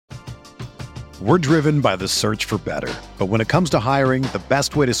We're driven by the search for better. But when it comes to hiring, the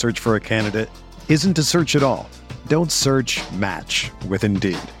best way to search for a candidate isn't to search at all. Don't search, match with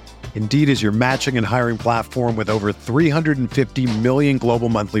Indeed. Indeed is your matching and hiring platform with over 350 million global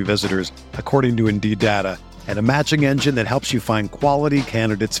monthly visitors, according to Indeed data, and a matching engine that helps you find quality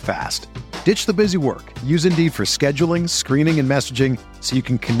candidates fast. Ditch the busy work. Use Indeed for scheduling, screening, and messaging so you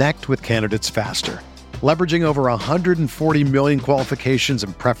can connect with candidates faster. Leveraging over 140 million qualifications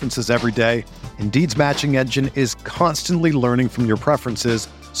and preferences every day, Indeed's matching engine is constantly learning from your preferences,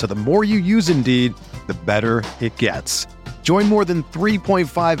 so the more you use Indeed, the better it gets. Join more than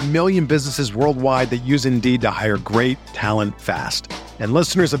 3.5 million businesses worldwide that use Indeed to hire great talent fast. And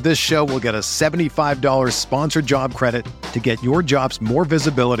listeners of this show will get a $75 sponsored job credit to get your jobs more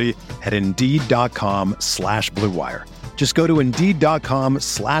visibility at Indeed.com/Blue Wire. Just go to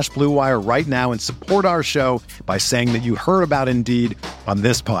Indeed.com/Blue Wire right now and support our show by saying that you heard about Indeed on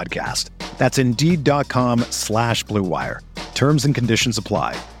this podcast. That's Indeed.com/Blue Wire. Terms and conditions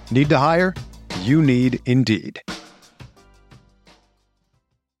apply. Need to hire? You need Indeed.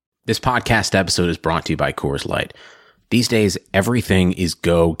 This podcast episode is brought to you by Coors Light. These days, everything is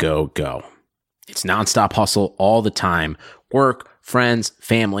go, go, go. It's nonstop hustle all the time. Work, friends,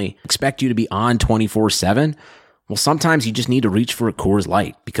 family expect you to be on 24/7. Well, sometimes you just need to reach for a Coors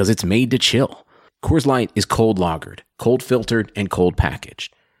Light because it's made to chill. Coors Light is cold lagered, cold filtered, and cold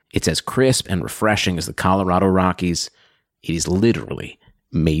packaged. It's as crisp and refreshing as the Colorado Rockies. It is literally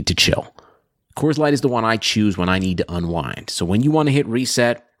made to chill. Coors Light is the one I choose when I need to unwind. So when you want to hit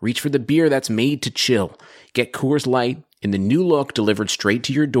reset, reach for the beer that's made to chill. Get Coors Light in the new look delivered straight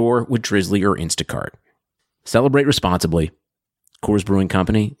to your door with Drizzly or Instacart. Celebrate responsibly. Coors Brewing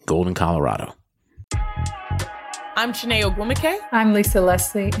Company, Golden, Colorado. I'm Chene Ogwumike. I'm Lisa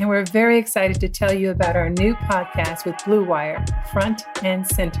Leslie, and we're very excited to tell you about our new podcast with Blue Wire, Front and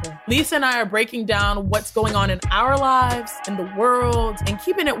Center. Lisa and I are breaking down what's going on in our lives, in the world, and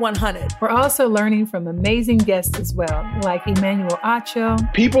keeping it 100. We're also learning from amazing guests as well, like Emmanuel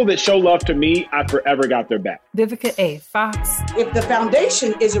Acho. People that show love to me, I forever got their back. Vivica A. Fox. If the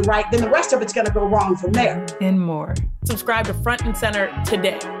foundation isn't right, then the rest of it's going to go wrong from there. And more. Subscribe to Front and Center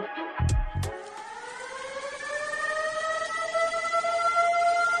today.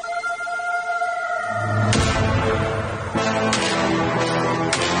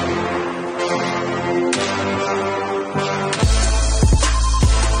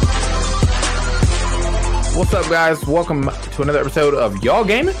 What's up, guys? Welcome to another episode of Y'all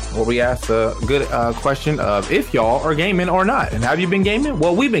Gaming, where we ask the good question of if y'all are gaming or not. And have you been gaming?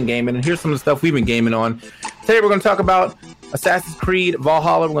 Well, we've been gaming, and here's some of the stuff we've been gaming on. Today, we're going to talk about Assassin's Creed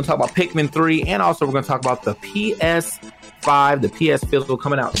Valhalla. We're going to talk about Pikmin 3, and also we're going to talk about the PS5, the PS physical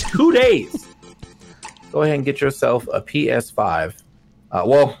coming out 2 days. Go ahead and get yourself a PS5. I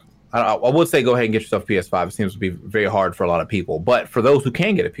would say go ahead and get yourself a PS5. It seems to be very hard for a lot of people. But for those who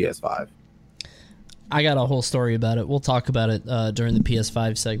can get a PS5, I got a whole story about it. We'll talk about it during the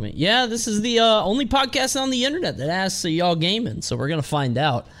PS5 segment. Yeah, this is the only podcast on the internet that asks y'all gaming, so we're going to find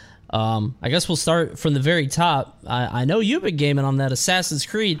out. I guess we'll start from the very top. I know you've been gaming on that Assassin's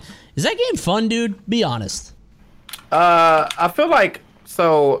Creed. Is that game fun, dude? Be honest. I feel like,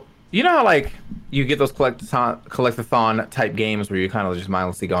 so, you know how, like, you get those collectathon type games where you kind of just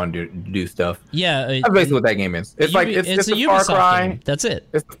mindlessly go and do stuff? Yeah. That's basically what that game is. It's it's a Ubisoft Far Cry. Game. That's it.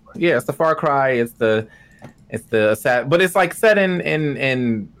 It's the Far Cry. It's the but it's like set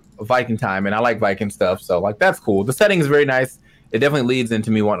in Viking time, and I like Viking stuff, so like that's cool. The setting is very nice. It definitely leads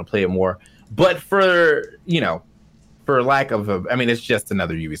into me wanting to play it more. But for lack of it's just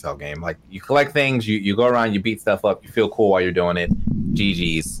another Ubisoft game. Like, you collect things, you go around, you beat stuff up, you feel cool while you're doing it.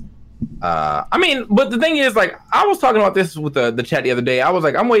 GG's. But the thing is, like, I was talking about this with the chat the other day. I was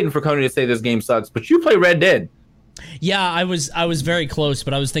like, I'm waiting for Coney to say this game sucks, but you play Red Dead. Yeah, I was very close,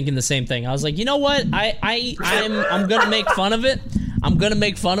 but I was thinking the same thing. I was like, you know what? I'm gonna make fun of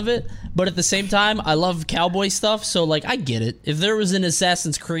it. But at the same time, I love cowboy stuff, so like I get it. If there was an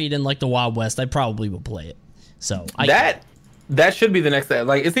Assassin's Creed in like the Wild West, I probably would play it. So that should be the next thing.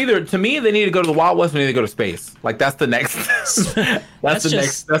 Like, it's either, to me, they need to go to the Wild West or they need to go to space. Like, that's the next. that's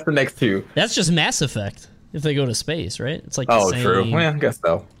the next two. That's just Mass Effect if they go to space, right? It's like true. Well, I guess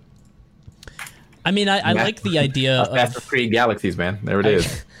so. I mean, I like the idea of Assassin's Creed Galaxies, man. There it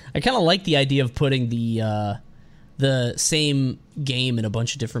is. I kind of like the idea of putting the same game in a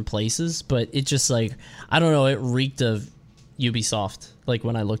bunch of different places, but it just, like, I don't know, it reeked of Ubisoft, like,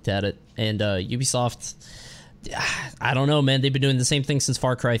 when I looked at it. And Ubisoft, I don't know, man, they've been doing the same thing since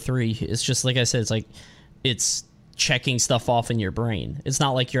Far Cry 3. It's just, like I said, it's like, it's checking stuff off in your brain. It's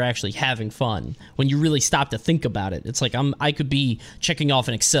not like you're actually having fun. When you really stop to think about it, it's like I could be checking off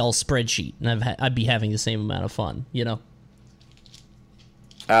an Excel spreadsheet, and I'd be having the same amount of fun, you know?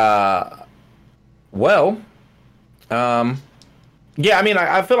 Yeah, I mean,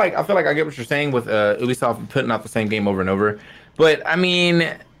 I feel like I get what you're saying with Ubisoft putting out the same game over and over, but I mean,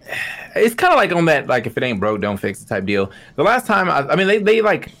 it's kind of like on that, like, if it ain't broke, don't fix it type deal. The last time, I mean, they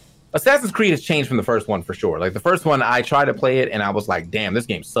like, Assassin's Creed has changed from the first one for sure. Like, the first one, I tried to play it and I was like, damn, this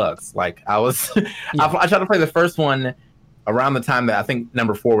game sucks. Like, I tried to play the first one around the time that I think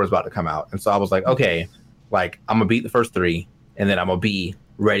number 4 was about to come out, and so I was like, okay, like, I'm gonna beat the first 3, and then I'm gonna be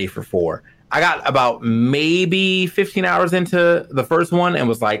ready for 4. I got about maybe 15 hours into the first one and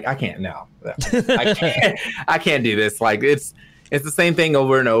was like, I can't now. I can't do this. Like, it's the same thing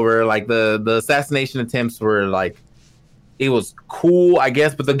over and over. Like, the assassination attempts were like, it was cool, I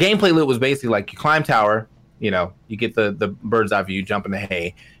guess, but the gameplay loop was basically like, you climb tower, you know, you get the bird's eye view, jump in the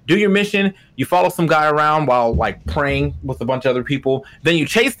hay, do your mission, you follow some guy around while like praying with a bunch of other people, then you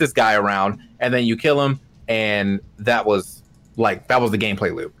chase this guy around and then you kill him, and that was the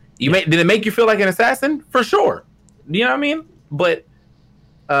gameplay loop. Did it make you feel like an assassin? For sure. You know what I mean? But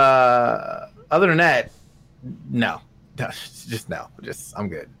other than that, no. Just no. I'm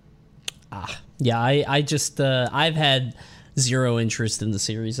good. Yeah, I just I've had zero interest in the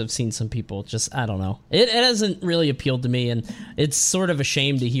series. I've seen some people just, I don't know. It hasn't really appealed to me, and it's sort of a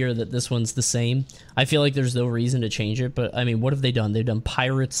shame to hear that this one's the same. I feel like there's no reason to change it, but I mean, what have they done? They've done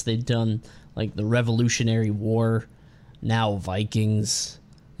pirates, they've done like the Revolutionary War, now Vikings.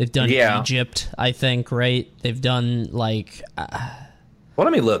 They've done Egypt, I think, right? They've done like. Well,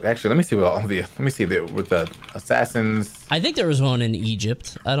 let me look. Actually, let me see with the Assassins. I think there was one in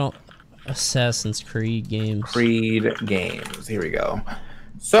Egypt. Assassin's Creed games. Here we go.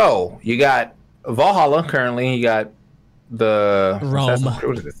 So you got Valhalla currently. You got the Rome.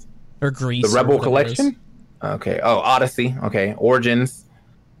 What is this? Or Greece. The Rebel Collection. Okay. Oh, Odyssey. Okay. Origins.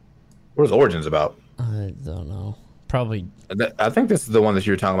 What is Origins about? I don't know. Probably. I think this is the one that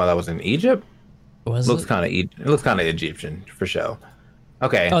you were talking about that was in Egypt. It looks kind of Egyptian for sure.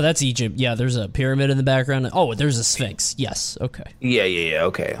 Okay. Oh, that's Egypt. Yeah, there's a pyramid in the background. Oh, there's a Sphinx. Yes. Okay. Yeah.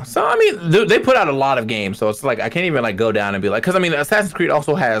 Okay. So I mean, they put out a lot of games, so it's like I can't even like go down and be like, because I mean, Assassin's Creed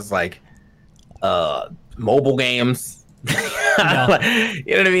also has like mobile games. Yeah.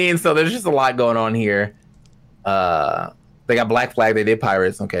 You know what I mean? So there's just a lot going on here. They got Black Flag. They did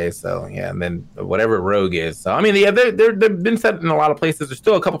Pirates. Okay, so yeah, and then whatever Rogue is. So I mean, yeah, they've been set in a lot of places. There's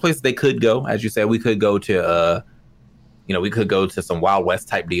still a couple places they could go. As you said, we could go to, we could go to some Wild West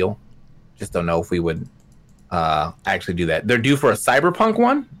type deal. Just don't know if we would actually do that. They're due for a Cyberpunk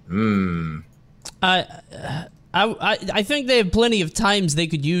one. I think they have plenty of times they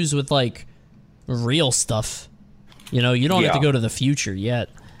could use with like real stuff. You know, you don't have to go to the future yet.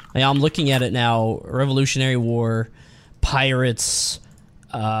 I'm looking at it now. Revolutionary War. Pirates,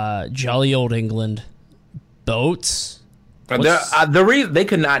 jolly old England, boats. The reason they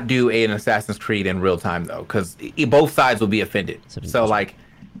could not do an Assassin's Creed in real time though, because both sides will be offended. So like,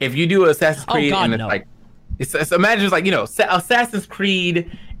 if you do Assassin's Creed and it's like, imagine it's like Assassin's Creed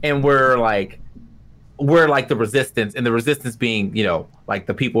and we're like the Resistance, and the Resistance being like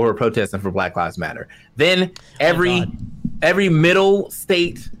the people who are protesting for Black Lives Matter. Then every middle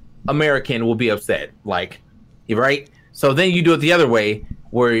state American will be upset. Like, right. So then you do it the other way,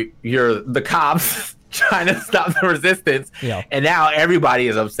 where you're the cops trying to stop the resistance, and now everybody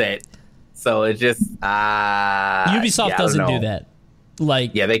is upset. So it just Ubisoft doesn't do that.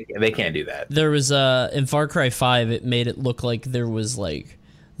 Like, yeah, they can't do that. There was in Far Cry 5, it made it look like there was like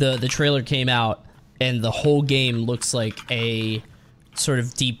the trailer came out, and the whole game looks like a sort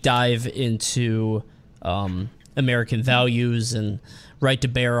of deep dive into American values and right to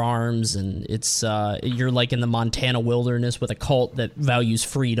bear arms, and it's you're like in the Montana wilderness with a cult that values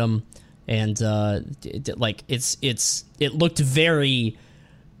freedom, and it looked very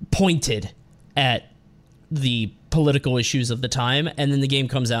pointed at the political issues of the time, and then the game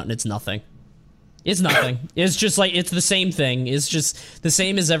comes out and it's nothing. It's just like, it's the same thing. It's just the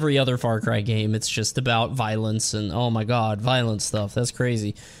same as every other Far Cry game. It's just about violence, and oh my god, violent stuff. That's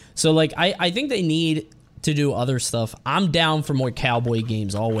crazy. So like, I think they need to do other stuff. I'm down for more cowboy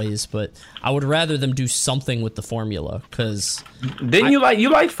games always, but I would rather them do something with the formula, because you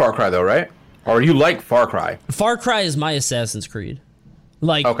liked Far Cry though, right? Or you like Far Cry? Far Cry is my Assassin's Creed.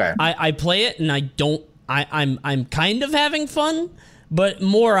 Like, okay. I play it and I'm kind of having fun, but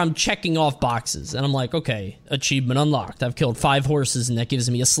more I'm checking off boxes, and I'm like, okay, achievement unlocked. I've killed 5 horses, and that gives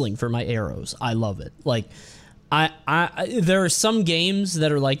me a sling for my arrows. I love it. Like, There are some games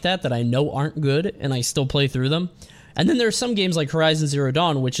that are like that I know aren't good, and I still play through them. And then there are some games like Horizon Zero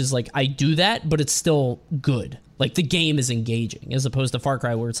Dawn, which is like, I do that, but it's still good. Like, the game is engaging, as opposed to Far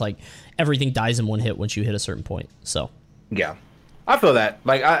Cry, where it's like, everything dies in one hit once you hit a certain point, so. Yeah. I feel that.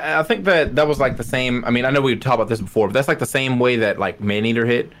 Like, I think that was like the same, I mean, I know we talked about this before, but that's like the same way that, like, Maneater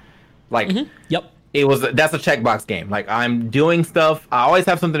hit. Like, Yep. That's a checkbox game. Like, I'm doing stuff, I always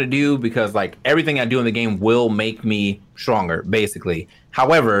have something to do, because, like, everything I do in the game will make me stronger, basically.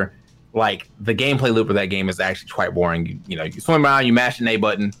 However, like, the gameplay loop of that game is actually quite boring. You know, you swim around, you mash an A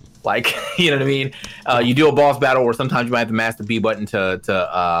button, like, you know what I mean? You do a boss battle where sometimes you might have to mash the B button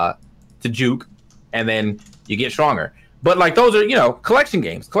to juke, and then you get stronger. But, like, those are, you know, collection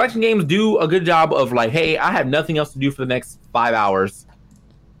games. Collection games do a good job of, like, hey, I have nothing else to do for the next 5 hours.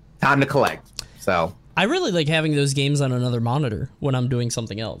 Time to collect. So I really like having those games on another monitor when I'm doing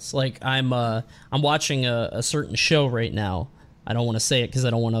something else. Like, I'm watching a certain show right now. I don't want to say it because I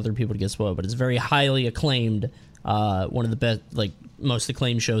don't want other people to get spoiled, but it's very highly acclaimed, one of the best, like, most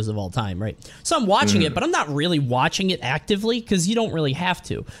acclaimed shows of all time, right? So I'm watching it, but I'm not really watching it actively because you don't really have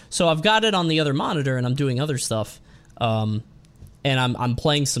to. So I've got it on the other monitor and I'm doing other stuff, and I'm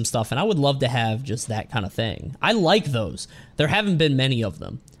playing some stuff, and I would love to have just that kind of thing. I like those. There haven't been many of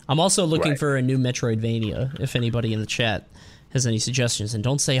them. I'm also looking for a new Metroidvania, if anybody in the chat has any suggestions. And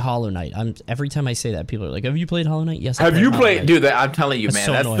don't say Hollow Knight. Every time I say that, people are like, have you played Hollow Knight? Yes, have you played? Dude, I'm telling you,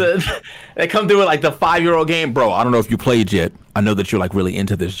 man. That's they come through with like the 5-year-old game. Bro, I don't know if you played yet. I know that you're like really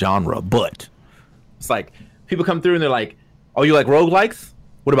into this genre, but it's like people come through and they're like, oh, you like roguelikes?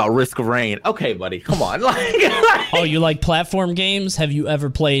 What about Risk of Rain? Okay, buddy, come on. Oh, you like platform games? Have you ever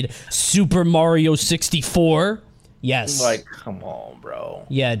played Super Mario 64? Yes. Like, come on, bro.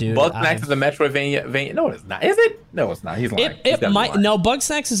 Yeah, dude. Bugsnax is a Metroidvania. No, it's not. Is it? No, it's not. He's lying. No,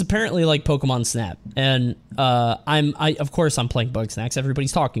 Bugsnax is apparently like Pokemon Snap, and of course I'm playing Bugsnax.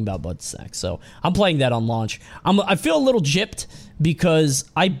 Everybody's talking about Bugsnax, so I'm playing that on launch. I feel a little gypped because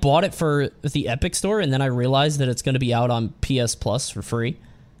I bought it for the Epic Store, and then I realized that it's going to be out on PS Plus for free.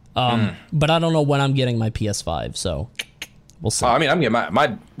 But I don't know when I'm getting my PS5, so. We'll see. I mean, I'm getting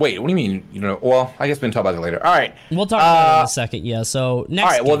my. Wait, what do you mean? You know, well, I guess we can talk about that later. All right, we'll talk about it in a second. Yeah. So next. All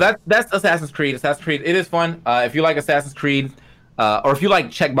right. Well, that's Assassin's Creed. Assassin's Creed. It is fun. If you like Assassin's Creed, or if you like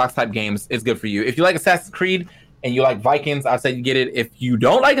checkbox type games, it's good for you. If you like Assassin's Creed and you like Vikings, I'd say you get it. If you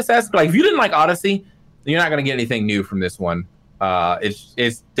don't like Assassin's Creed, like if you didn't like Odyssey, you're not gonna get anything new from this one.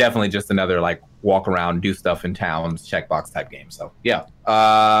 It's definitely just another like walk around, do stuff in towns, checkbox type game. So yeah,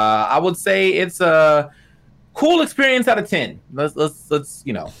 I would say it's a cool experience out of 10. Let's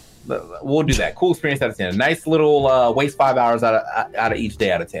you know, we'll do that. Cool experience out of 10. A nice little waste 5 hours out of each day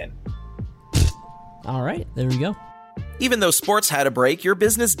out of 10. All right, there we go. Even though sports had a break, your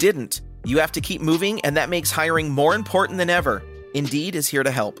business didn't. You have to keep moving, and that makes hiring more important than ever. Indeed is here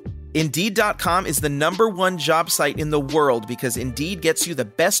to help. Indeed.com is the #1 job site in the world because Indeed gets you the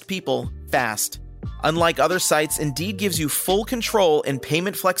best people fast. Unlike other sites, Indeed gives you full control and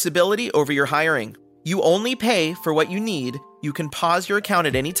payment flexibility over your hiring. You only pay for what you need, you can pause your account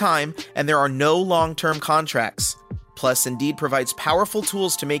at any time, and there are no long-term contracts. Plus, Indeed provides powerful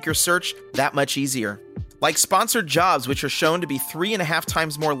tools to make your search that much easier. Like sponsored jobs, which are shown to be 3.5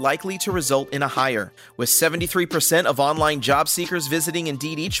 times more likely to result in a hire. With 73% of online job seekers visiting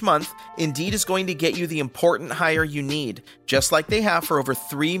Indeed each month, Indeed is going to get you the important hire you need, just like they have for over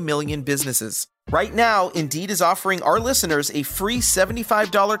 3 million businesses. Right now, Indeed is offering our listeners a free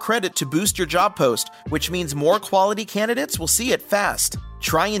 $75 credit to boost your job post, which means more quality candidates will see it fast.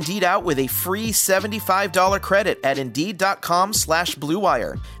 Try Indeed out with a free $75 credit at Indeed.com/Blue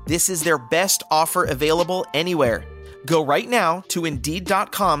Wire. This is their best offer available anywhere. Go right now to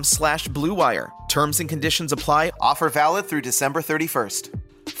Indeed.com/Blue Wire. Terms and conditions apply. Offer valid through December 31st.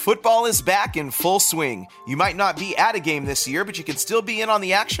 Football is back in full swing. You might not be at a game this year, but you can still be in on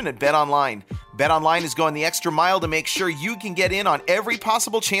the action at BetOnline. BetOnline is going the extra mile to make sure you can get in on every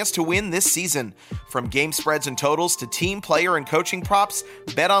possible chance to win this season. From game spreads and totals to team, player, and coaching props,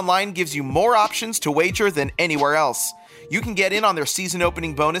 BetOnline gives you more options to wager than anywhere else. You can get in on their season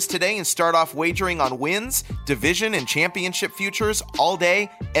opening bonus today and start off wagering on wins, division, and championship futures all day,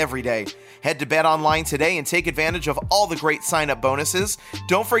 every day. Head to BetOnline today and take advantage of all the great sign-up bonuses.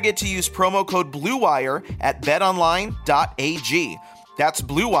 Don't forget to use promo code BLUEWIRE at betonline.ag. That's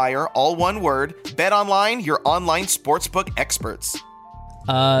Blue Wire, all one word. BetOnline, your online sportsbook experts.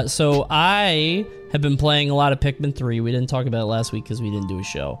 So I have been playing a lot of Pikmin 3. We didn't talk about it last week because we didn't do a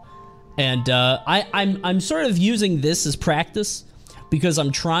show. And I'm sort of using this as practice because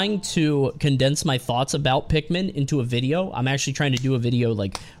I'm trying to condense my thoughts about Pikmin into a video. I'm actually trying to do a video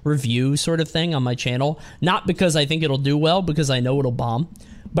like review sort of thing on my channel. Not because I think it'll do well, because I know it'll bomb.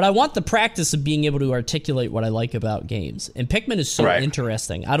 But I want the practice of being able to articulate what I like about games. And Pikmin is so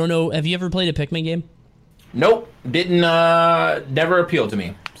interesting. I don't know. Have you ever played a Pikmin game? Nope. Didn't, never appealed to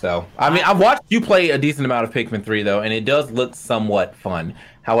me. So, I mean, I've watched you play a decent amount of Pikmin 3, though, and it does look somewhat fun.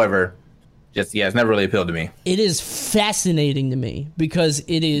 However, it's never really appealed to me. It is fascinating to me because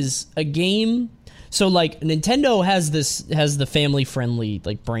it is a game. So, like, Nintendo has the family-friendly,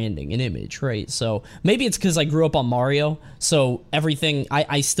 like, branding and image, right? So, maybe it's because I grew up on Mario, so everything,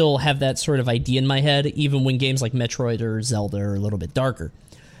 I still have that sort of idea in my head, even when games like Metroid or Zelda are a little bit darker.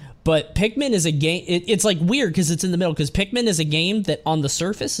 But Pikmin is a game, it's, like, weird because it's in the middle, because Pikmin is a game that on the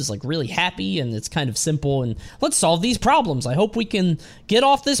surface is, like, really happy, and it's kind of simple, and let's solve these problems. I hope we can get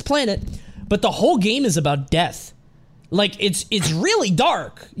off this planet. But the whole game is about death. Like, it's really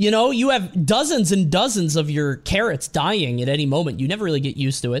dark, you know? You have dozens and dozens of your carrots dying at any moment. You never really get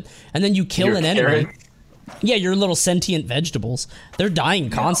used to it. And then you kill an enemy. Yeah, your little sentient vegetables. They're dying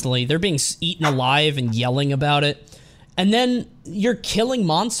constantly. They're being eaten alive and yelling about it. And then you're killing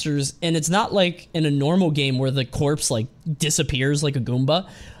monsters, and it's not like in a normal game where the corpse, like, disappears like a Goomba.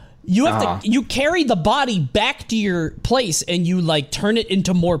 You have to, you carry the body back to your place, and you, like, turn it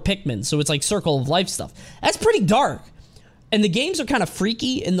into more Pikmin. So it's like Circle of Life stuff. That's pretty dark. And the games are kind of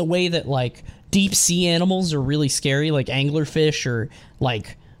freaky in the way that, like, deep sea animals are really scary, like anglerfish, or,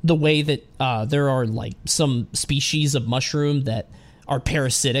 like, the way that there are, like, some species of mushroom that are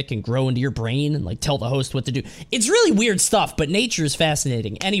parasitic and grow into your brain and, like, tell the host what to do. It's really weird stuff, but nature is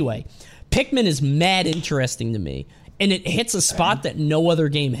fascinating. Anyway, Pikmin is mad interesting to me, and it hits a spot that no other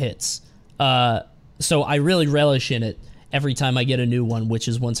game hits. So I really relish in it every time I get a new one, which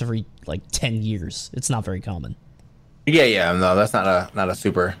is once every, like, 10 years. It's not very common. Yeah, no, that's not a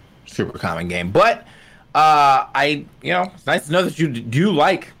super common game. But it's nice to know that you do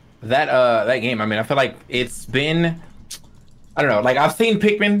like that game. I mean, I feel like it's been, I don't know, like I've seen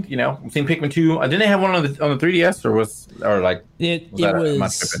Pikmin, I've seen Pikmin 2. Didn't they have one on the 3DS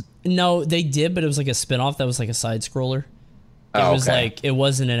No, they did, but it was like a spin-off that was like a side scroller. It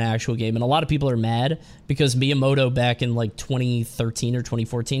wasn't an actual game, and a lot of people are mad because Miyamoto back in like 2013 or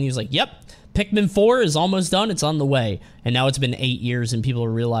 2014, he was like, "Yep, Pikmin 4 is almost done. It's on the way." And now it's been 8 years, and people are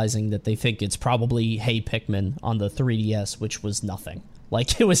realizing that they think it's probably Hey Pikmin on the 3DS, which was nothing.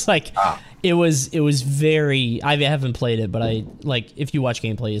 Like, it was like, it was very, I haven't played it, but if you watch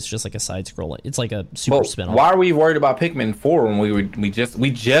gameplay, it's just like a side scroll. It's like a super spin-off. Why are we worried about Pikmin 4 when we just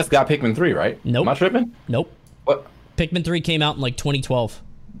got Pikmin 3, right? Nope. Am I tripping? Nope. What? Pikmin 3 came out in like 2012.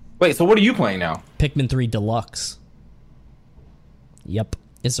 Wait, so what are you playing now? Pikmin 3 Deluxe. Yep.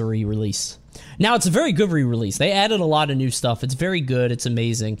 It's a re-release. Now, it's a very good re-release. They added a lot of new stuff. It's very good. It's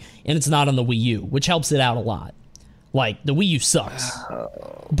amazing. And it's not on the Wii U, which helps it out a lot. Like, the Wii U sucks.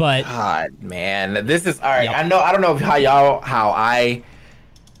 But God, man. This is all right. Yep. I don't know if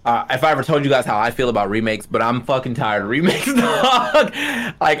I ever told you guys how I feel about remakes, but I'm fucking tired of remakes, dog.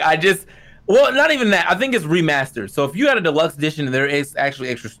 Well, not even that. I think it's remastered. So if you had a deluxe edition and there is actually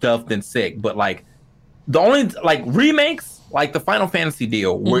extra stuff, then sick. But like the only like remakes, like the Final Fantasy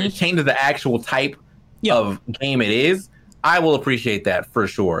deal, where it changes the actual type of game it is, I will appreciate that for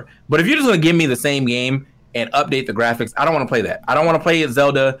sure. But if you're just gonna give me the same game and update the graphics, I don't want to play that. I don't want to play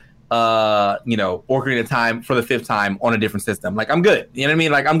Zelda, Ocarina of Time for the 5th time on a different system. Like, I'm good. You know what I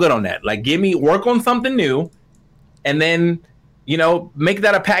mean? Like, I'm good on that. Like, work on something new, and then, make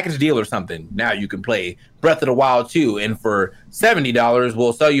that a package deal or something. Now you can play Breath of the Wild 2, and for $70,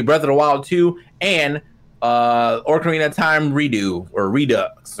 we'll sell you Breath of the Wild 2 and Ocarina of Time redo or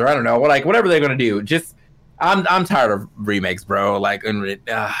redux, or I don't know, whatever they're gonna do. Just, I'm tired of remakes, bro. Like,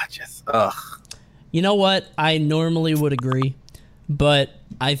 ugh. You know what? I normally would agree, but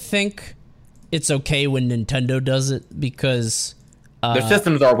I think it's okay when Nintendo does it because their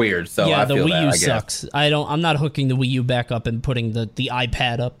systems are weird. So yeah, I the feel Wii U that, sucks. I'm not hooking the Wii U back up and putting the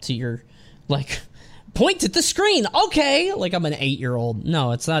iPad up to your point at the screen. Okay, like I'm an 8-year-old.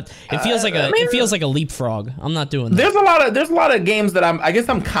 No, it's not. It feels like it feels like a leapfrog. I'm not doing that. There's a lot of games that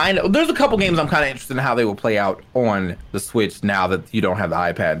there's a couple games I'm kind of interested in how they will play out on the Switch now that you don't have the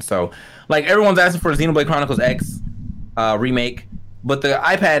iPad. So like everyone's asking for Xenoblade Chronicles X remake, but the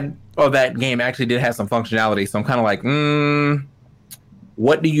iPad of that game actually did have some functionality. So I'm kind of like,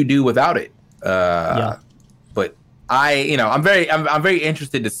 what do you do without it? But I'm very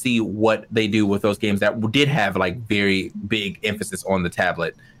interested to see what they do with those games that did have like very big emphasis on the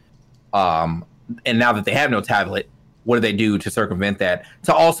tablet. And now that they have no tablet, what do they do to circumvent that?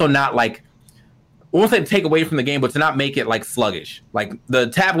 To also not like won't say take away from the game, but to not make it like sluggish. Like the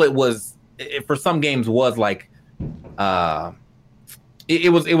tablet was, for some games, was like,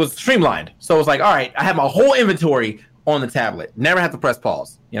 it was streamlined. So it was like, all right, I have my whole inventory on the tablet. Never have to press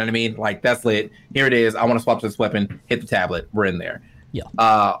pause. You know what I mean? Like that's lit. Here it is. I want to swap to this weapon. Hit the tablet. We're in there.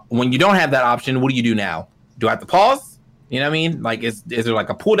 Yeah. When you don't have that option, what do you do now? Do I have to pause? You know what I mean? Like, is there like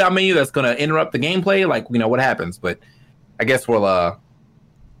a pull down menu that's going to interrupt the gameplay? Like, you know, what happens? But I guess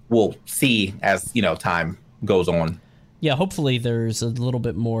we'll see as, you know, time goes on. Yeah, hopefully there's a little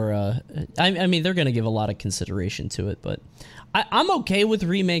bit more. I mean, they're going to give a lot of consideration to it, but I'm okay with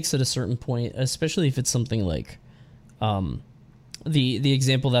remakes at a certain point, especially if it's something like the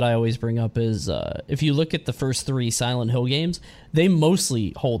example that I always bring up is if you look at the first 3 Silent Hill games, they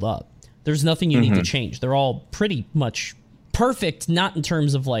mostly hold up. There's nothing you need to change. They're all pretty much perfect, not in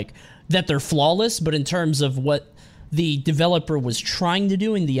terms of like that they're flawless, but in terms of what the developer was trying to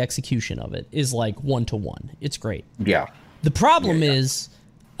do and the execution of it is like 1-to-1. It's great. Yeah. The problem is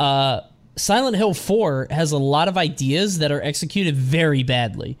Silent Hill 4 has a lot of ideas that are executed very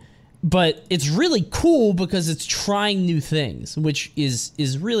badly, but it's really cool because it's trying new things, which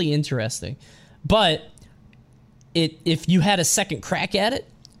is really interesting. But if you had a second crack at it,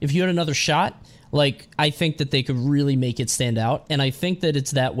 if you had another shot, like I think that they could really make it stand out, and I think that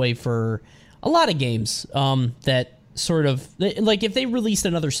it's that way for a lot of games that sort of like if they released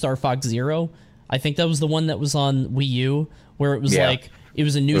another Star Fox Zero, I think that was the one that was on Wii U where it was like it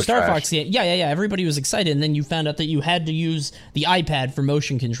was a new Star Fox game. Yeah. Everybody was excited, and then you found out that you had to use the iPad for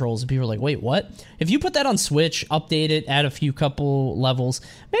motion controls, and people were like, "Wait, what?" If you put that on Switch, update it, add a couple levels,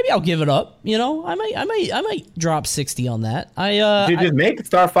 maybe I'll give it up. You know, I might drop 60 on that. Just make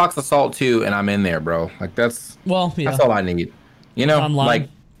Star Fox Assault 2, and I'm in there, bro. Like that's that's all I need. You know, like.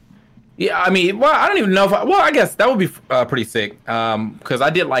 Yeah, I mean, well, I don't even know if I guess that would be pretty sick. Because I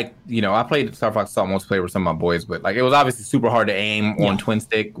did like, you know, I played Star Fox Assault multiplayer with some of my boys, but like it was obviously super hard to aim on twin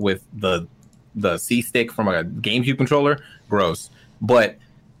stick with the C stick from a GameCube controller. Gross. But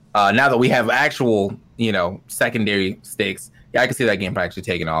now that we have actual, you know, secondary sticks, yeah, I can see that game actually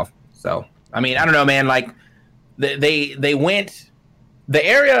taking off. So, I mean, I don't know, man. Like they went. The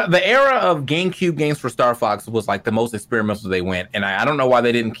era of GameCube games for Star Fox was like the most experimental they went, and I don't know why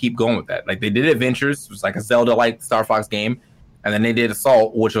they didn't keep going with that. Like they did Adventures, it was like a Zelda-like Star Fox game, and then they did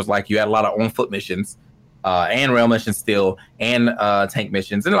Assault, which was like you had a lot of on-foot missions, and rail missions still, and tank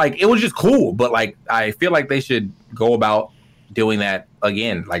missions, and like it was just cool. But like I feel like they should go about doing that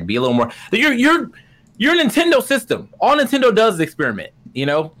again, like be a little more. You're a Nintendo system. All Nintendo does is experiment, you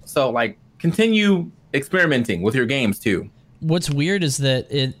know. So like continue experimenting with your games too. What's weird is that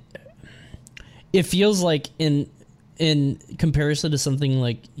it feels like in comparison to something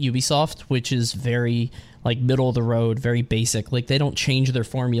like Ubisoft, which is very like middle of the road, very basic, like they don't change their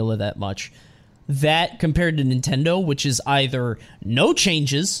formula that much. That compared to Nintendo, which is either no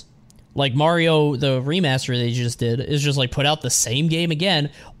changes, like Mario the remaster they just did is just like put out the same game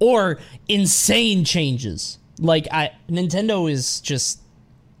again, or insane changes. Like Nintendo is just,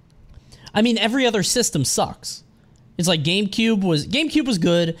 I mean, every other system sucks. It's like GameCube was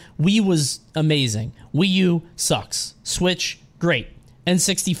good, Wii was amazing, Wii U sucks, Switch great,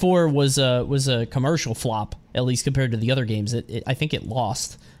 N64 was a commercial flop, at least compared to the other games. I think it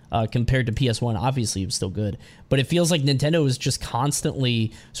lost compared to PS1. Obviously it was still good, but it feels like Nintendo is just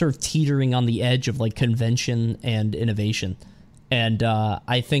constantly sort of teetering on the edge of like convention and innovation, and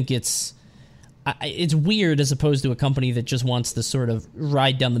I think it's weird as opposed to a company that just wants to sort of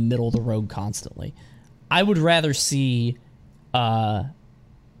ride down the middle of the road constantly. I would rather see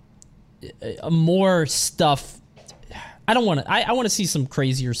more stuff. I want to see some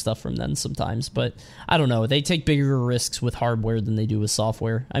crazier stuff from them sometimes, but I don't know. They take bigger risks with hardware than they do with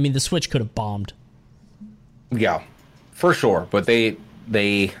software. I mean, the Switch could have bombed. Yeah, for sure, but they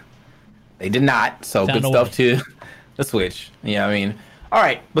did not. So good stuff to the Switch. Yeah, I mean, all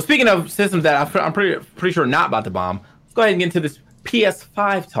right. But speaking of systems that I'm pretty sure not about to bomb, let's go ahead and get into this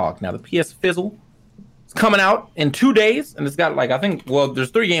PS5 talk now. The PS Fizzle. Coming out in 2 days, and it's got like, I think, well, there's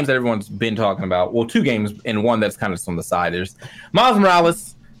 3 games that everyone's been talking about. Well, 2 games and one that's kind of on the side. There's Miles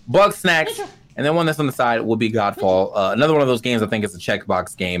Morales, Bug Snacks, and then one that's on the side will be Godfall. Another one of those games I think is a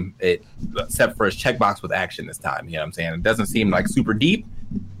checkbox game, except for its checkbox with action this time. You know what I'm saying? It doesn't seem like super deep,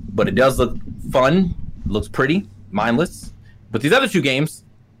 but it does look fun, looks pretty, mindless. But these other 2 games,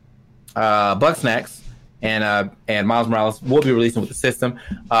 Bug Snacks and Miles Morales, will be releasing with the system.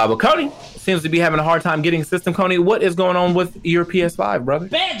 But Coney seems to be having a hard time getting a system. Coney, what is going on with your PS5, brother?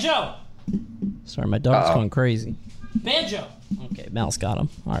 Banjo! Sorry, my dog's going crazy. Banjo! Okay, Mal's got him.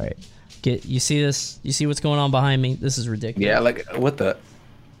 All right. You see this? You see what's going on behind me? This is ridiculous. Yeah, like, what the?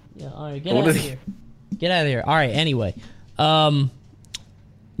 Yeah, all right, get out of here. Get out of here. All right, anyway.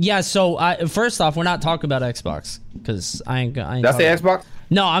 Yeah, so first off, we're not talking about Xbox, because I ain't Did I say Xbox?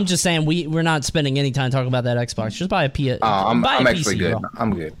 No, I'm just saying we're not spending any time talking about that Xbox. Just buy a PS. I'm actually PC, good. Bro.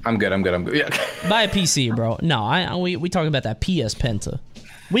 I'm good. Yeah. Buy a PC, bro. No, we talking about that PS Penta.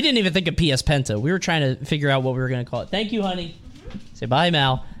 We didn't even think of PS Penta. We were trying to figure out what we were going to call it. Thank you, honey. Say bye,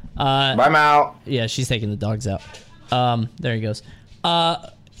 Mal. Bye, Mal. Yeah, she's taking the dogs out. There he goes.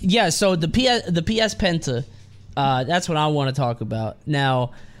 Yeah, so the PS Penta, that's what I want to talk about.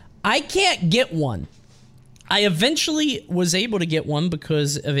 Now, I can't get one. I eventually was able to get one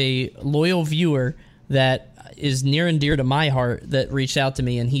because of a loyal viewer that is near and dear to my heart that reached out to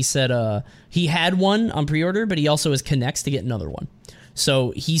me, and he said he had one on pre-order, but he also has connects to get another one.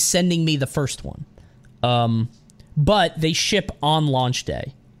 So he's sending me the first one. But they ship on launch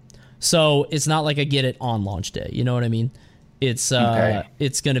day. So it's not like I get it on launch day. You know what I mean? It's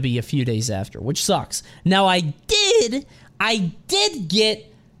it's going to be a few days after, which sucks. Now I did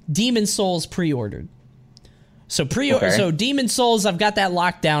get Demon Souls pre-ordered. So so Demon Souls, I've got that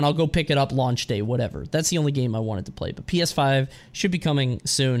locked down. I'll go pick it up launch day, whatever. That's the only game I wanted to play. But PS5 should be coming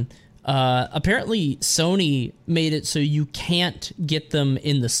soon. Apparently Sony made it so you can't get them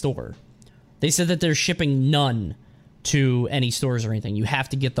in the store. They said that they're shipping none to any stores or anything. You have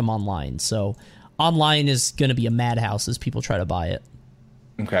to get them online. So online is going to be a madhouse as people try to buy it.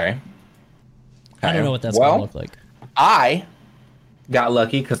 Okay. I don't know what that's going to look like. I got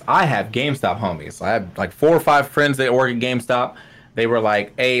lucky because I have GameStop homies. I have like 4 or 5 friends that work at GameStop. They were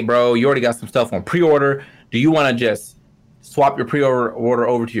like, hey, bro, you already got some stuff on pre-order. Do you want to just swap your pre-order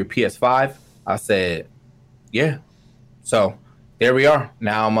over to your PS5? I said, yeah. So there we are.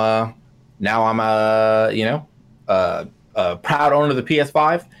 Now I'm a proud owner of the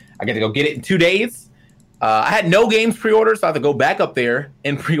PS5. I get to go get it in 2 days. I had no games pre-order, so I have to go back up there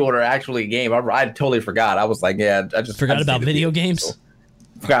and pre-order actually a game. I totally forgot. I was like, yeah, I just forgot about video games. So,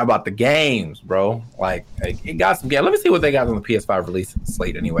 forgot about the games, bro. Like it got some games. Let me see what they got on the PS5 release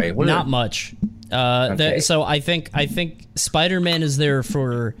slate anyway. Not much. Okay. So I think Spider-Man is there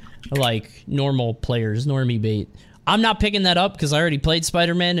for like normal players, normie bait. I'm not picking that up because I already played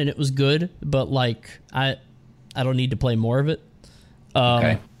Spider-Man and it was good, but like I don't need to play more of it.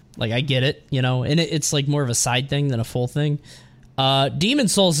 Okay. Like, I get it, you know, and it's like more of a side thing than a full thing. Demon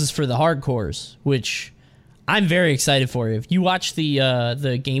Souls is for the hardcores, which I'm very excited for. If you watch the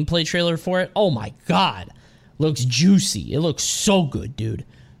gameplay trailer for it, oh my god, looks juicy. It looks so good, dude.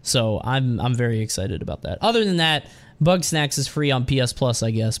 So I'm very excited about that. Other than that, Bugsnax is free on PS Plus,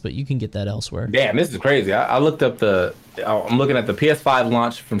 I guess, but you can get that elsewhere. Damn, this is crazy. I looked up I'm looking at the PS5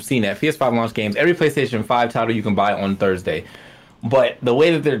 launch from CNET. PS5 launch games. Every PlayStation 5 title you can buy on Thursday. But the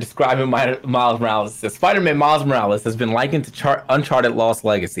way that they're describing Miles Morales, says Spider-Man Miles Morales has been likened to Uncharted Lost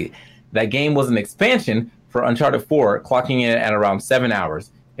Legacy. That game was an expansion for Uncharted 4, clocking in at around 7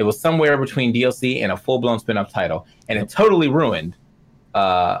 hours. It was somewhere between DLC and a full-blown spin-off title, and it totally ruined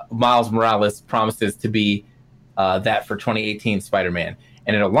Miles Morales' promises to be that for 2018 Spider-Man.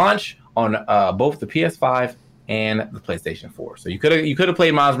 And it'll launch on both the PS5 and the PlayStation 4. So you could have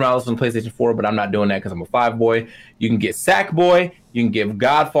played Miles Morales on PlayStation 4, but I'm not doing that because I'm a 5 boy. You can get Sackboy, you can get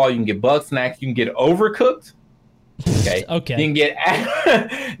Godfall, you can get Bugsnax, you can get Overcooked. Okay. Okay. You can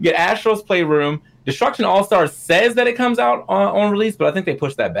get Astro's Playroom. Destruction All-Stars says that it comes out on release, but I think they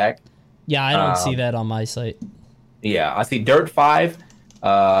pushed that back. Yeah, I don't see that on my site. Yeah, I see Dirt 5.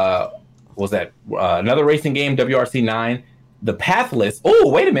 Was that another racing game? WRC 9. The Pathless. Oh,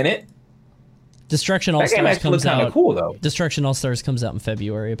 wait a minute. Destruction All-Stars comes out. Cool, though. Destruction All-Stars comes out in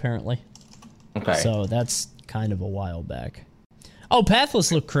February, apparently. Okay. So that's kind of a while back. Oh,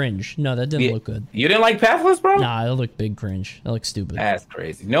 Pathless looked cringe. No, that didn't look good. You didn't like Pathless, bro? Nah, it looked big cringe. That looked stupid. That's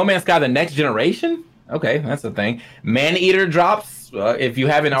crazy. No Man's Sky: The Next Generation? Okay, that's the thing. Man-Eater drops. If you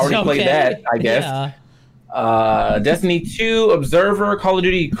haven't already played that, I guess. Yeah. Destiny 2, Observer, Call of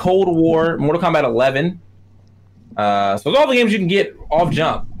Duty Cold War, Mortal Kombat 11. So all the games you can get off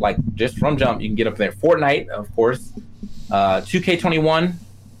jump, like just from jump, you can get up there. Fortnite, of course. 2K21.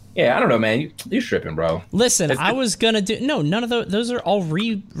 Yeah, I don't know, man. You stripping, bro. Listen, I was gonna do none of those are all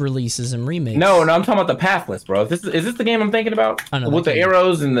re-releases and remakes. No, I'm talking about the Pathless, bro. Is this the game I'm thinking about? With the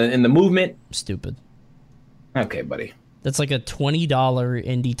arrows and the movement? Stupid. Okay, buddy. That's like a $20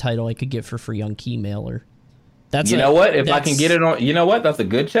 indie title I could get for free on Keymailer. You know what? If I can get it on, you know what? That's a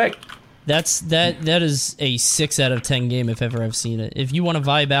good check. That is a 6 out of 10 game if ever I've seen it. If you want to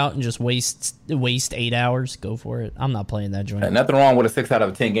vibe out and just waste 8 hours, go for it. I'm not playing that joint. Nothing wrong with a 6 out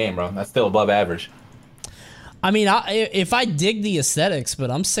of 10 game, bro. That's still above average. I mean, if I dig the aesthetics,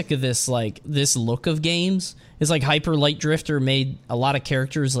 but I'm sick of this look of games. It's like Hyper Light Drifter made a lot of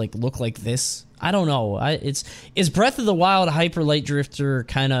characters like look like this. I don't know. It's Breath of the Wild Hyper Light Drifter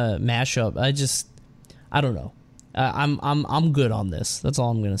kind of mashup. I don't know. I'm good on this. That's all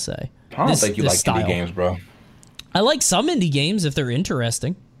I'm gonna say. I don't think you like indie games, bro. I like some indie games if they're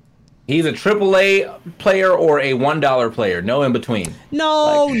interesting. He's a AAA player or a $1 player, no in between.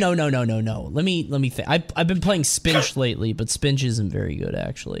 No. Let me think. I've been playing Spinch lately, but Spinch isn't very good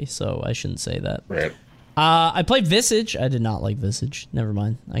actually, so I shouldn't say that. Right. I played Visage. I did not like Visage. Never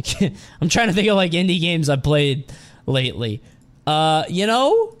mind. I'm trying to think of like indie games I played lately.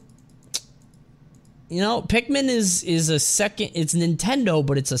 Pikmin is a second. It's Nintendo,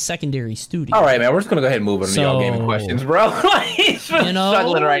 but it's a secondary studio. All right, man. We're just gonna go ahead and move on to y'all gaming questions, bro.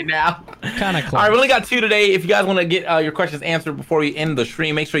 Struggling right now. Kind of close. All right, we only got 2 today. If you guys want to get your questions answered before we end the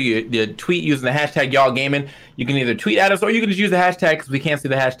stream, make sure you tweet using the hashtag y'all gaming. You can either tweet at us or you can just use the hashtag because we can't see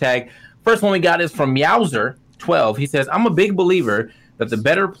the hashtag. First one we got is from Meowser12. He says, "I'm a big believer that the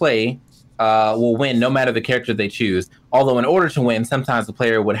better play will win no matter the character they choose. Although in order to win, sometimes the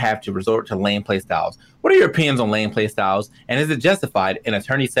player would have to resort to lane play styles. What are your opinions on lane play styles, and is it justified in a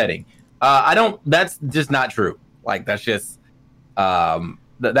tourney setting?" That's just not true. Like, that's just,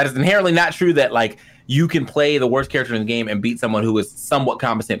 that is inherently not true that, like, you can play the worst character in the game and beat someone who is somewhat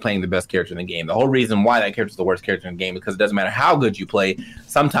competent playing the best character in the game. The whole reason why that character is the worst character in the game is because it doesn't matter how good you play.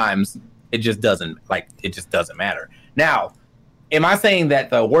 Sometimes it just doesn't matter. Now, am I saying that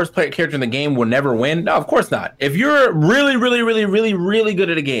the worst character in the game will never win? No, of course not. If you're really, really, really, really, really good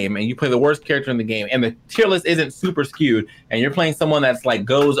at a game and you play the worst character in the game and the tier list isn't super skewed and you're playing someone that's like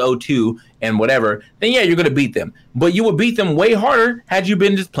goes 0-2 and whatever, then yeah, you're going to beat them. But you would beat them way harder had you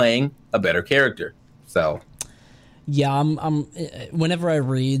been just playing a better character. So, yeah, I'm whenever I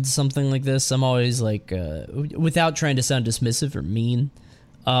read something like this, I'm always like, without trying to sound dismissive or mean,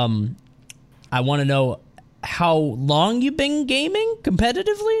 I want to know how long you've been gaming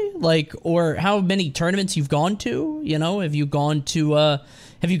competitively, like, or how many tournaments you've gone to. Have you gone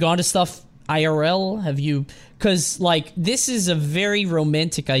to stuff IRL? Because like, this is a very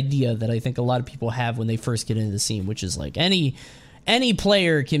romantic idea that I think a lot of people have when they first get into the scene, which is like any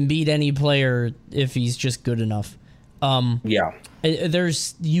player can beat any player if he's just good enough.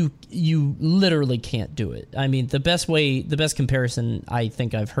 There's you literally can't do it. I mean, the best comparison I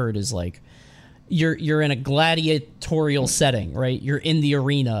think I've heard is like, you're in a gladiatorial setting, right? You're in the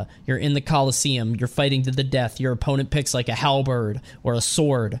arena, you're in the Coliseum, you're fighting to the death. Your opponent picks like a halberd or a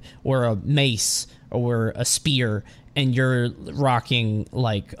sword or a mace or a spear, and you're rocking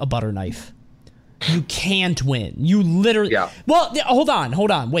like a butter knife. You can't win. You literally... Yeah. Well, hold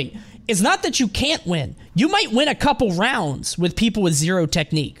on, wait. It's not that you can't win. You might win a couple rounds with people with zero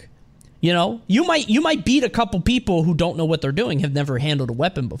technique. You might beat a couple people who don't know what they're doing, have never handled a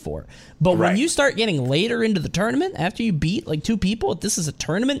weapon before. But when you start getting later into the tournament, after you beat like 2 people, if this is a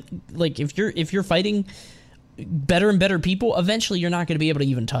tournament, like if you're fighting better and better people, eventually you're not going to be able to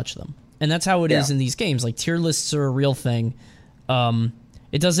even touch them. And that's how it is in these games. Like, tier lists are a real thing.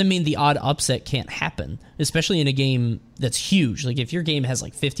 It doesn't mean the odd upset can't happen, especially in a game that's huge. Like, if your game has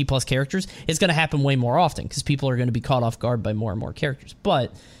like 50 plus characters, it's going to happen way more often because people are going to be caught off guard by more and more characters.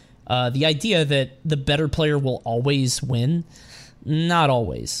 But the idea that the better player will always win, not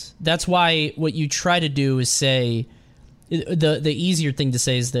always. That's why what you try to do is say, the easier thing to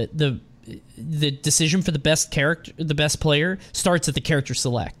say is that the decision for the best character, the best player, starts at the character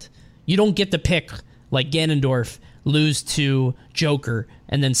select. You don't get to pick like Ganondorf, lose to Joker,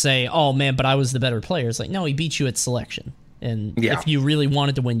 and then say, "Oh man, but I was the better player." It's like, no, he beat you at selection. And if you really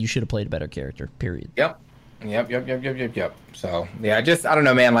wanted to win, you should have played a better character. Period. Yep. So yeah, I don't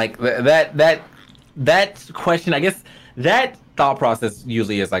know, man. Like that question, I guess that thought process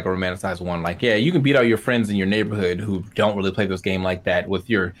usually is like a romanticized one. Like, yeah, you can beat all your friends in your neighborhood who don't really play this game like that with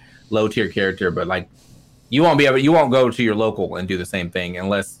your low tier character, but like you won't go to your local and do the same thing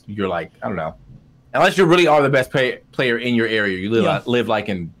unless you're like, I don't know, unless you really are the best player in your area. You live like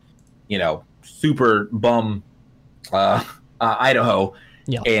in, super bum Idaho,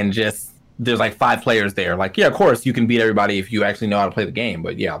 and just there's like 5 players there. Like, yeah, of course you can beat everybody if you actually know how to play the game.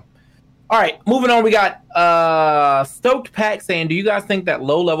 But yeah. All right, moving on. We got Stoked Pack saying, "Do you guys think that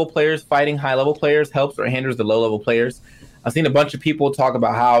low-level players fighting high-level players helps or hinders the low-level players? I've seen a bunch of people talk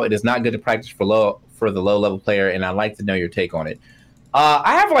about how it is not good to practice for the low-level player, and I'd like to know your take on it."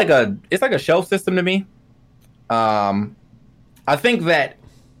 I have it's like a shelf system to me. I think that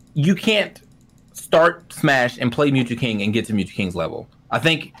you can't start Smash and play Mewtwo King and get to Mewtwo King's level. I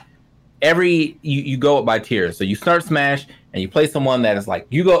think you go up by tiers. So you start Smash and you play someone that is like,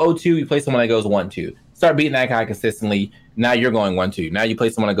 you go 0-2, you play someone that goes 1-2. Start beating that guy consistently. Now you're going 1-2. Now you play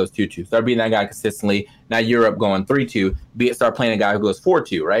someone that goes 2-2. Start beating that guy consistently. Now you're up going 3-2. Start playing a guy who goes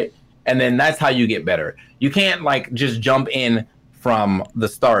 4-2, right? And then that's how you get better. You can't like just jump in from the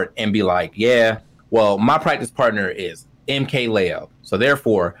start and be like, yeah, well, my practice partner is MK Leo, so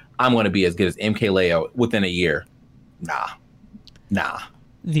therefore I'm going to be as good as MK Leo within a year. Nah.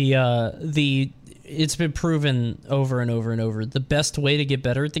 It's been proven over and over and over. The best way to get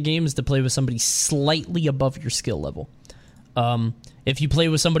better at the game is to play with somebody slightly above your skill level. If you play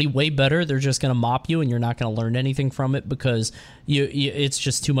with somebody way better, they're just going to mop you, and you're not going to learn anything from it because it's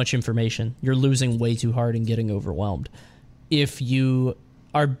just too much information. You're losing way too hard and getting overwhelmed. If you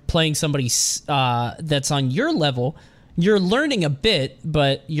are playing somebody that's on your level, you're learning a bit,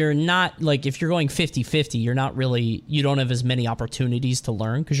 but you're not, like, if you're going 50-50, you're not really, you don't have as many opportunities to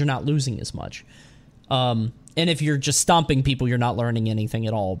learn because you're not losing as much. And if you're just stomping people, you're not learning anything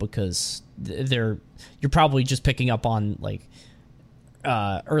at all because you're probably just picking up on, like,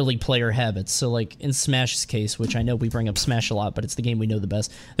 early player habits. So, like, in Smash's case, which I know we bring up Smash a lot, but it's the game we know the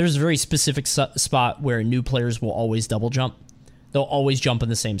best, there's a very specific spot where new players will always double jump. They'll always jump in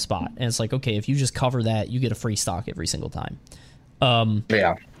the same spot. And it's like, okay, if you just cover that, you get a free stock every single time.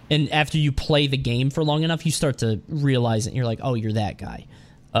 Yeah. And after you play the game for long enough, you start to realize it, and you're like, oh, you're that guy.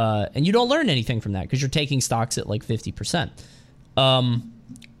 And you don't learn anything from that because you're taking stocks at like 50%.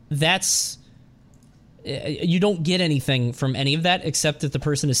 You don't get anything from any of that except that the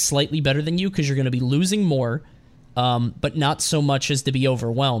person is slightly better than you because you're going to be losing more, but not so much as to be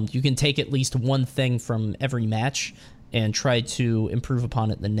overwhelmed. You can take at least one thing from every match and try to improve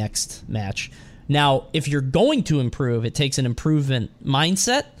upon it in the next match. Now, if you're going to improve, it takes an improvement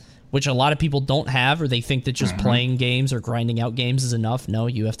mindset, which a lot of people don't have, or they think that just playing games or grinding out games is enough. No,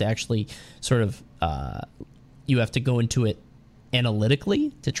 you have to actually sort of, you have to go into it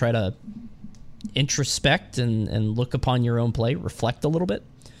analytically to try to introspect and look upon your own play, reflect a little bit.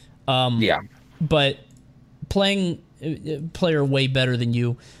 But playing a player way better than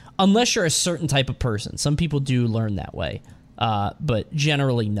you, unless you're a certain type of person. Some people do learn that way. But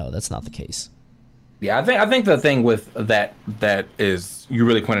generally, no, that's not the case. Yeah, I think the thing with that is, you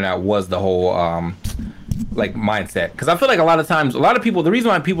really pointed out, was the whole like mindset. Because I feel like a lot of times, a lot of people, the reason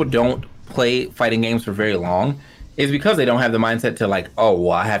why people don't play fighting games for very long is because they don't have the mindset to, like, oh,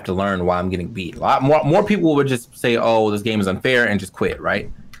 well, I have to learn why I'm getting beat. A lot more people would just say, oh, this game is unfair, and just quit, right?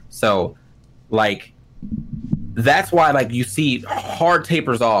 So, like, that's why, like, you see hard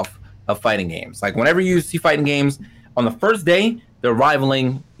tapers off of fighting games. Like, whenever you see fighting games on the first day, they're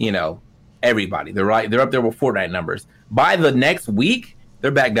rivaling, everybody. They're up there with Fortnite numbers. By the next week,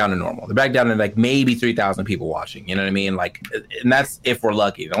 they're back down to normal. They're back down to like maybe 3,000 people watching. You know what I mean? Like, and that's if we're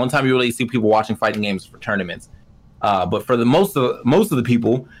lucky. The only time you really see people watching fighting games is for tournaments. But for the most of the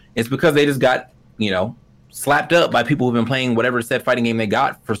people, it's because they just got, slapped up by people who've been playing whatever said fighting game they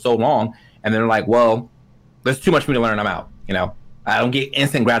got for so long, and they're like, well, there's too much for me to learn. I'm out. I don't get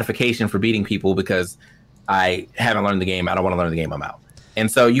instant gratification for beating people because I haven't learned the game. I don't want to learn the game. I'm out. And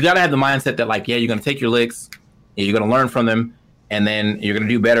so you got to have the mindset that, like, yeah, you're going to take your licks, you're going to learn from them, and then you're going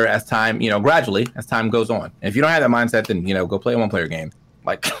to do better as time, gradually as time goes on. And if you don't have that mindset, then, go play a one-player game.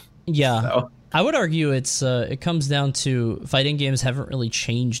 Like, yeah. So. I would argue it comes down to fighting games haven't really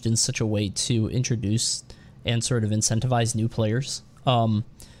changed in such a way to introduce and sort of incentivize new players.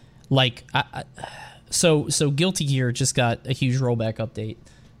 So Guilty Gear just got a huge rollback update,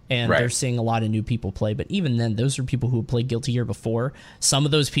 and they're seeing a lot of new people play. But even then, those are people who have played Guilty Gear before. Some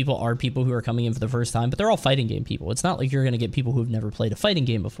of those people are people who are coming in for the first time, but they're all fighting game people. It's not like you're going to get people who've never played a fighting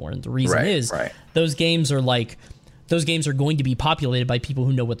game before. And the reason is those games are going to be populated by people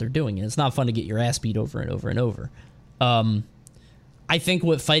who know what they're doing, and it's not fun to get your ass beat over and over and over. I think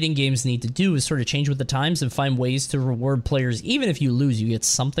what fighting games need to do is sort of change with the times and find ways to reward players. Even if you lose, you get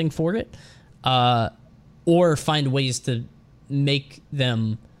something for it, or find ways to make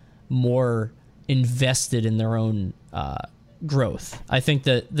them more invested in their own growth. I think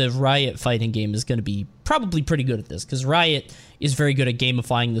that the Riot fighting game is going to be probably pretty good at this, because Riot is very good at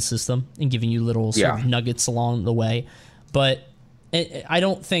gamifying the system and giving you little sort of nuggets along the way. But I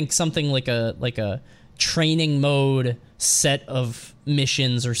don't think something like a training mode set of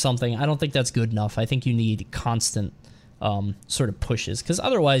missions or something, I don't think that's good enough. I think you need constant sort of pushes, because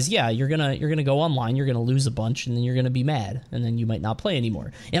otherwise, you're gonna go online, you're gonna lose a bunch, and then you're gonna be mad, and then you might not play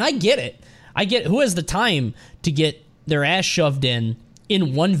anymore. And I get it. Who has the time to get their ass shoved in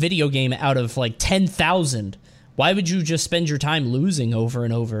one video game out of like 10,000? Why would you just spend your time losing over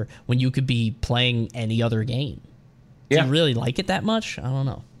and over when you could be playing any other game? Do you really like it that much? I don't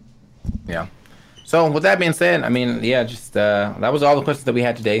know. Yeah. So with that being said, I mean, just that was all the questions that we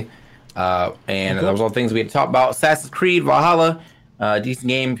had today. And that was all the things we had to talk about. Assassin's Creed Valhalla, decent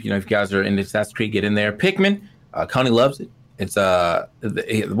game. If you guys are into Assassin's Creed, get in there. Pikmin, Coney loves it. It's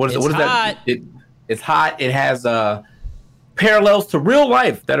what is It's that? It's hot. It has parallels to real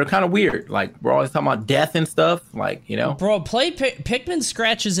life that are kind of weird. Like we're always talking about death and stuff. Like, you know, bro, play Pikmin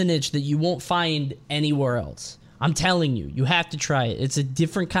scratches an itch that you won't find anywhere else. I'm telling you, you have to try it. It's a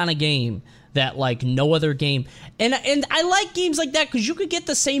different kind of game that like no other game. And I like games like that because you could get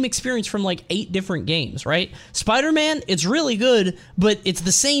the same experience from like 8 different games, right? Spider-Man, it's really good, but it's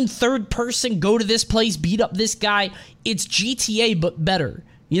the same third person, go to this place, beat up this guy. It's GTA, but better.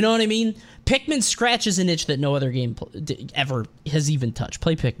 You know what I mean? Pikmin scratches an itch that no other game ever has even touched.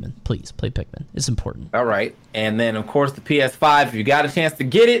 Play Pikmin. Please, play Pikmin. It's important. All right. And then, of course, the PS5. If you got a chance to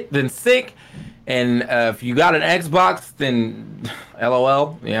get it, then sick. And if you got an Xbox, then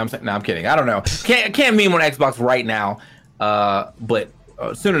LOL. Yeah, I'm saying, no, I'm kidding. I don't know. Can't meme on Xbox right now. But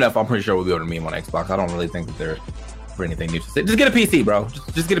soon enough, I'm pretty sure we'll be able to meme on Xbox. I don't really think that there's for anything new to say. Just get a PC, bro.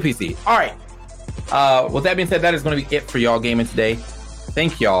 Just get a PC. All right. With that being said, that is going to be it for y'all gaming today.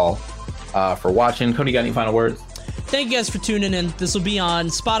 Thank y'all for watching. Coney, got any final words? Thank you guys for tuning in. This will be on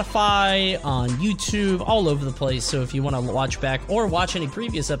Spotify, on YouTube, all over the place. So if you want to watch back or watch any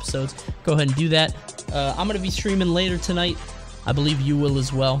previous episodes, go ahead and do that. I'm going to be streaming later tonight. I believe you will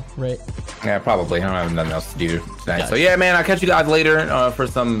as well, right? Yeah, probably. I don't have nothing else to do tonight. Gotcha. So yeah, man, I'll catch you guys later for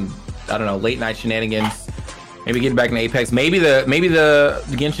some, I don't know, late night shenanigans. Maybe get back in Apex. Maybe the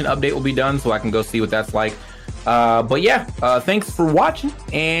Genshin update will be done so I can go see what that's like. But yeah, thanks for watching,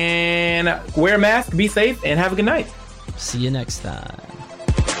 and wear a mask, be safe, and have a good night. See you next time.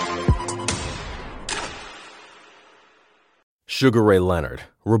 Sugar Ray Leonard,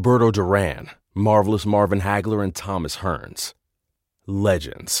 Roberto Duran, Marvelous Marvin Hagler, and Thomas Hearns.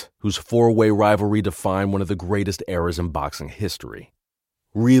 Legends, whose 4-way rivalry defined one of the greatest eras in boxing history.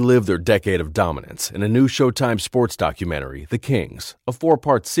 Relive their decade of dominance in a new Showtime sports documentary, The Kings, a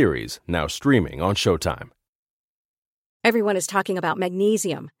 4-part series now streaming on Showtime. Everyone is talking about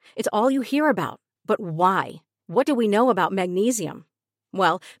magnesium. It's all you hear about. But why? What do we know about magnesium?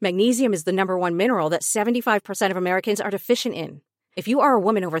 Well, magnesium is the #1 mineral that 75% of Americans are deficient in. If you are a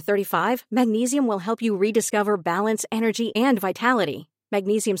woman over 35, magnesium will help you rediscover balance, energy, and vitality.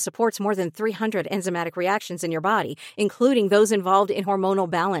 Magnesium supports more than 300 enzymatic reactions in your body, including those involved in hormonal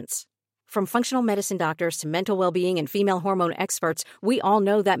balance. From functional medicine doctors to mental well-being and female hormone experts, we all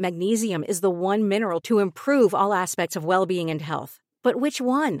know that magnesium is the one mineral to improve all aspects of well-being and health. But which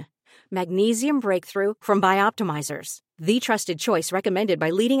one? Magnesium Breakthrough from Bioptimizers, the trusted choice recommended by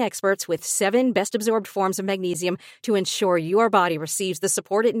leading experts with 7 best-absorbed forms of magnesium to ensure your body receives the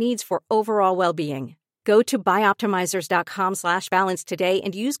support it needs for overall well-being. Go to bioptimizers.com/balance today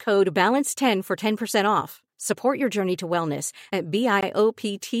and use code BALANCE10 for 10% off. Support your journey to wellness at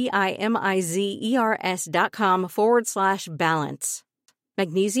bioptimizers.com/balance.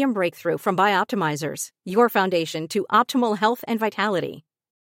 Magnesium Breakthrough from Bioptimizers, your foundation to optimal health and vitality.